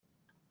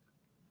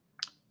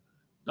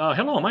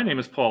Hello, my name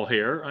is Paul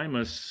Hare. I'm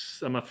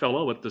a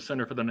fellow at the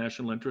Center for the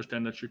National Interest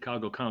and the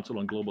Chicago Council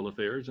on Global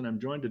Affairs, and I'm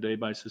joined today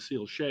by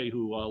Cecile Shea,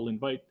 who I'll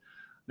invite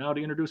now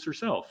to introduce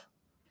herself.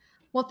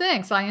 Well,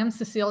 thanks. I am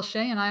Cecile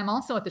Shea, and I am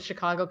also at the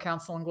Chicago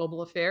Council on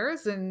Global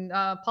Affairs. And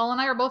Paul and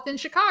I are both in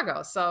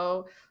Chicago.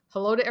 So,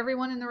 hello to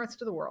everyone in the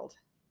rest of the world.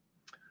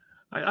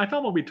 I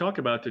thought what we talk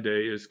about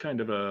today is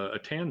kind of a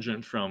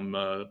tangent from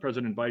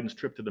President Biden's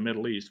trip to the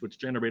Middle East, which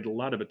generated a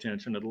lot of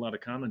attention and a lot of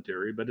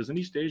commentary. But as an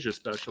East Asia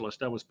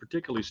specialist, I was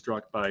particularly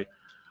struck by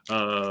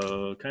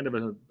kind of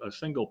a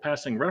single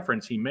passing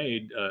reference he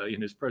made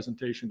in his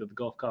presentation to the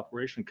Gulf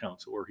Cooperation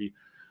Council, where he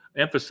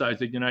emphasized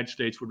that the United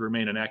States would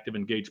remain an active,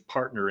 engaged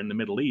partner in the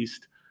Middle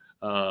East,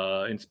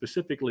 and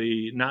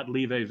specifically not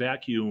leave a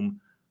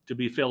vacuum to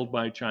be filled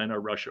by China,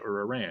 Russia,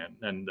 or Iran.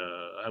 And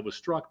I was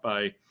struck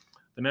by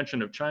the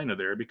mention of China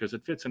there because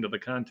it fits into the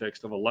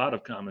context of a lot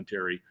of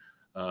commentary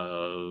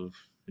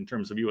in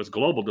terms of U.S.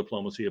 global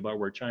diplomacy about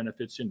where China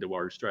fits into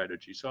our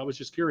strategy. So I was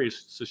just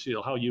curious,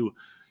 Cecile, how you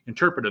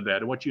interpreted that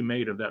and what you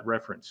made of that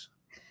reference.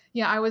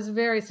 Yeah, I was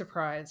very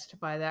surprised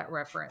by that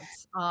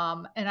reference.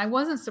 And I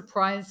wasn't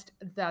surprised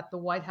that the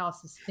White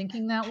House is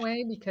thinking that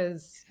way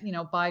because,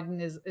 Biden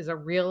is a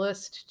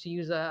realist, to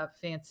use a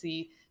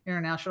fancy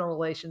international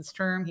relations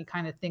term. He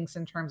kind of thinks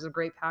in terms of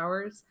great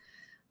powers.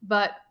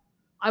 But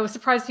I was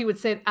surprised he would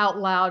say it out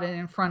loud and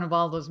in front of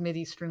all those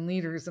Mideastern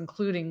leaders,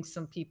 including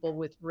some people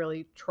with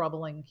really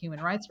troubling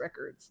human rights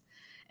records.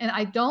 And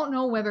I don't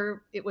know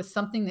whether it was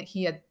something that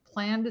he had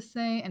planned to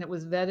say and it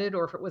was vetted,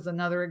 or if it was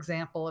another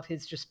example of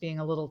his just being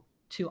a little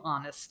too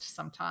honest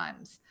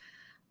sometimes.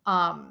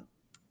 Um,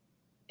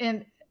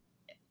 and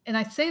and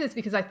I say this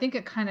because I think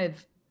it kind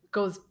of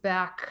goes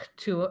back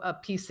to a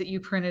piece that you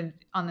printed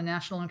on the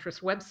National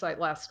Interest website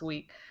last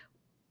week,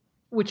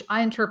 which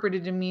I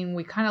interpreted to mean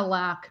we kind of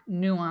lack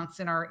nuance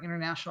in our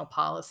international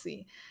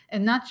policy,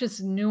 and not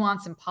just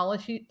nuance in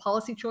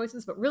policy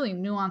choices, but really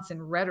nuance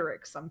in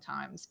rhetoric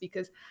sometimes.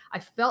 Because I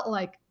felt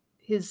like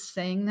his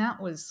saying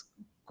that was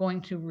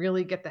going to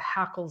really get the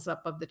hackles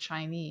up of the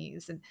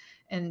Chinese,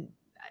 and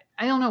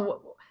I don't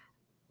know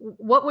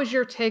what was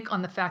your take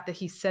on the fact that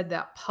he said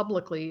that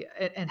publicly,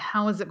 and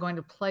how is it going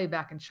to play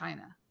back in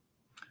China?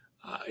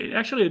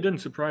 It didn't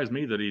surprise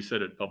me that he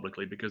said it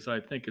publicly because I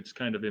think it's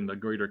kind of in the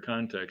greater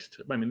context.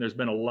 I mean, there's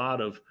been a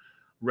lot of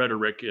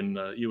rhetoric in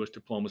U.S.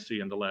 diplomacy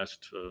in the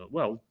last,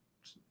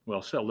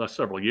 last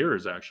several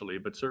years, actually,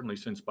 but certainly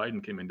since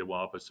Biden came into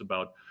office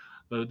about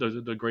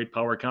the great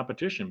power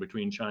competition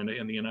between China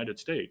and the United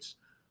States.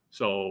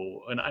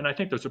 So, and I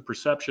think there's a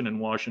perception in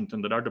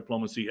Washington that our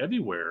diplomacy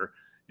everywhere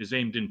is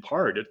aimed in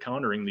part at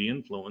countering the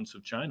influence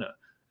of China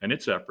and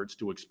its efforts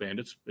to expand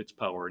its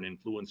power and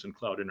influence and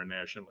clout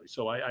internationally.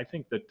 So I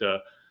think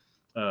that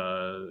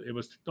it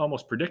was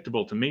almost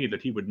predictable to me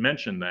that he would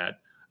mention that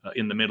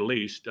in the Middle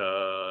East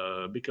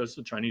because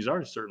the Chinese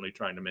are certainly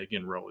trying to make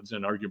inroads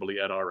and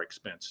arguably at our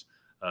expense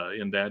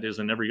in that as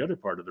in every other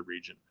part of the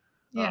region.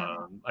 Yeah.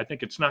 I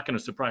think it's not going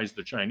to surprise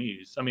the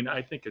Chinese. I mean,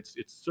 I think it's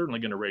certainly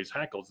going to raise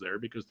hackles there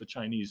because the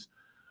Chinese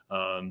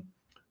um,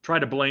 try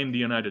to blame the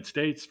United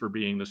States for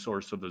being the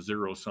source of the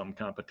zero sum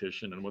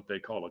competition and what they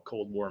call a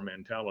Cold War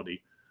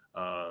mentality.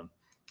 Uh,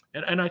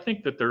 and I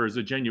think that there is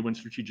a genuine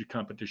strategic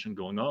competition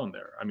going on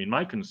there. I mean,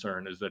 my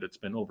concern is that it's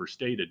been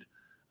overstated,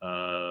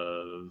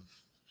 uh,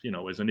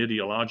 as an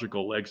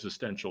ideological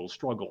existential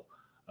struggle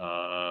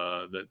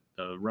that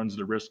runs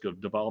the risk of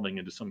devolving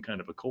into some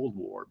kind of a Cold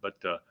War. But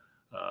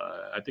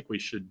I think we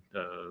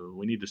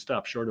need to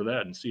stop short of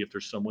that and see if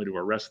there's some way to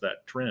arrest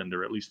that trend,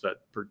 or at least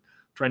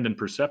trend in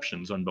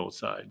perceptions on both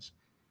sides.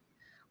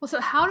 Well, so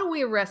how do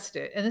we arrest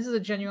it? And this is a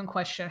genuine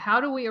question. How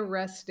do we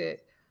arrest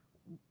it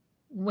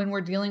when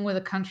we're dealing with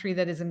a country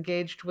that is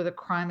engaged with a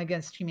crime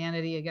against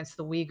humanity against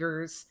the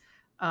Uyghurs,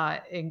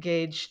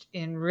 engaged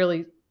in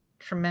really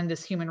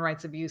tremendous human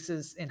rights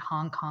abuses in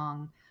Hong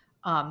Kong,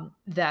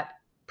 that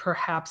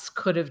perhaps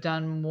could have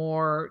done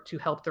more to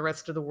help the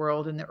rest of the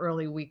world in the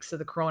early weeks of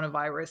the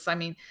coronavirus? I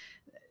mean,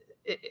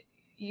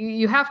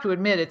 you have to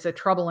admit it's a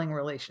troubling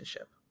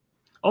relationship.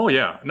 Oh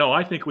yeah, no,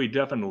 I think we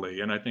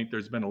definitely, and I think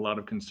there's been a lot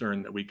of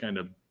concern that we kind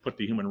of put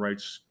the human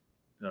rights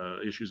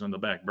issues on the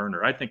back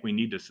burner. I think we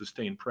need to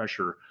sustain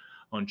pressure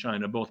on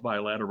China, both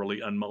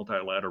bilaterally and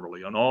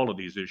multilaterally, on all of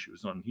these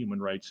issues on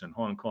human rights in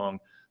Hong Kong,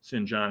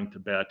 Xinjiang,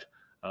 Tibet,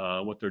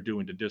 what they're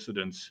doing to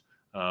dissidents,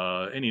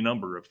 any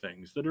number of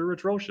things that are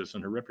atrocious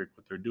and horrific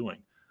what they're doing.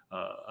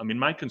 I mean,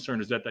 my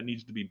concern is that that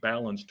needs to be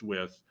balanced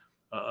with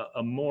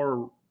a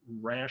more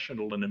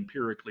rational and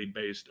empirically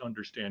based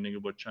understanding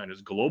of what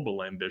China's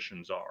global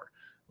ambitions are,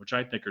 which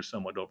I think are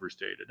somewhat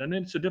overstated. And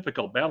it's a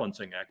difficult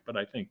balancing act, but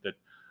I think that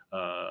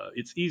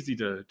it's easy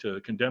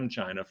to condemn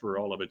China for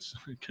all of its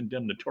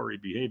condemnatory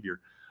behavior.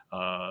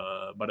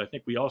 But I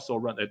think we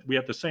also we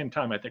at the same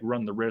time, I think,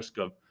 run the risk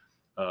of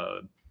uh,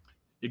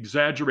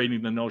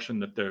 exaggerating the notion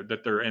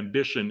that their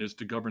ambition is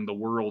to govern the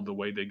world the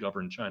way they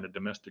govern China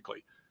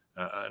domestically.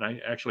 And I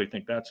actually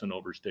think that's an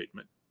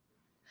overstatement.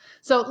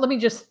 So let me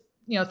just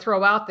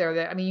throw out there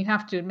that, I mean, you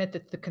have to admit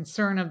that the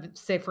concern of,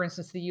 say, for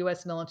instance, the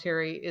U.S.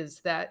 military is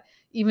that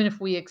even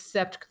if we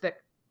accept that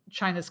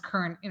China's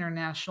current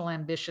international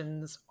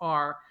ambitions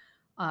are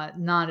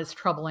not as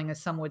troubling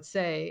as some would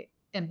say.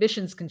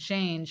 Ambitions can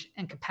change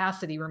and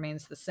capacity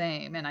remains the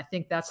same. And I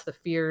think that's the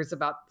fears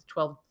about the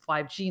 12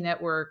 5G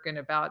network and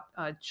about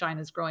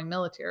China's growing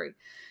military.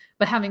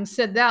 But having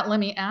said that, let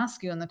me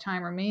ask you in the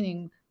time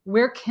remaining,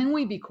 where can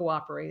we be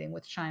cooperating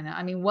with China?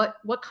 I mean,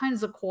 what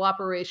kinds of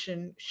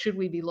cooperation should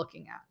we be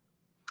looking at?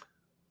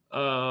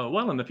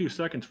 Well, in the few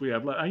seconds we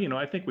have left,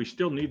 I think we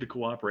still need to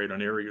cooperate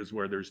on areas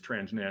where there's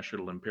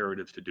transnational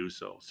imperatives to do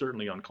so.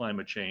 Certainly on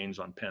climate change,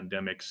 on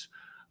pandemics,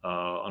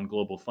 on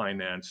global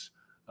finance,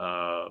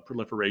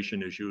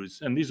 proliferation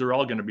issues, and these are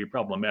all going to be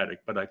problematic.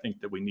 But I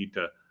think that we need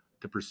to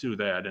pursue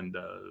that and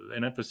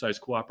emphasize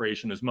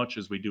cooperation as much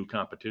as we do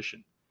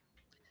competition.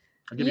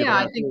 I'll give you the Yeah,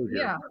 I last think, word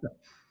here. yeah.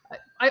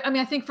 I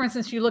mean, I think, for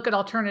instance, you look at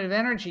alternative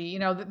energy,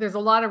 there's a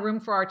lot of room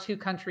for our two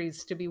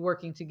countries to be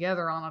working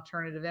together on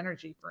alternative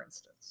energy, for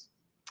instance.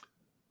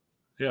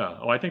 Yeah.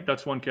 Oh, I think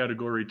that's one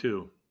category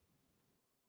too.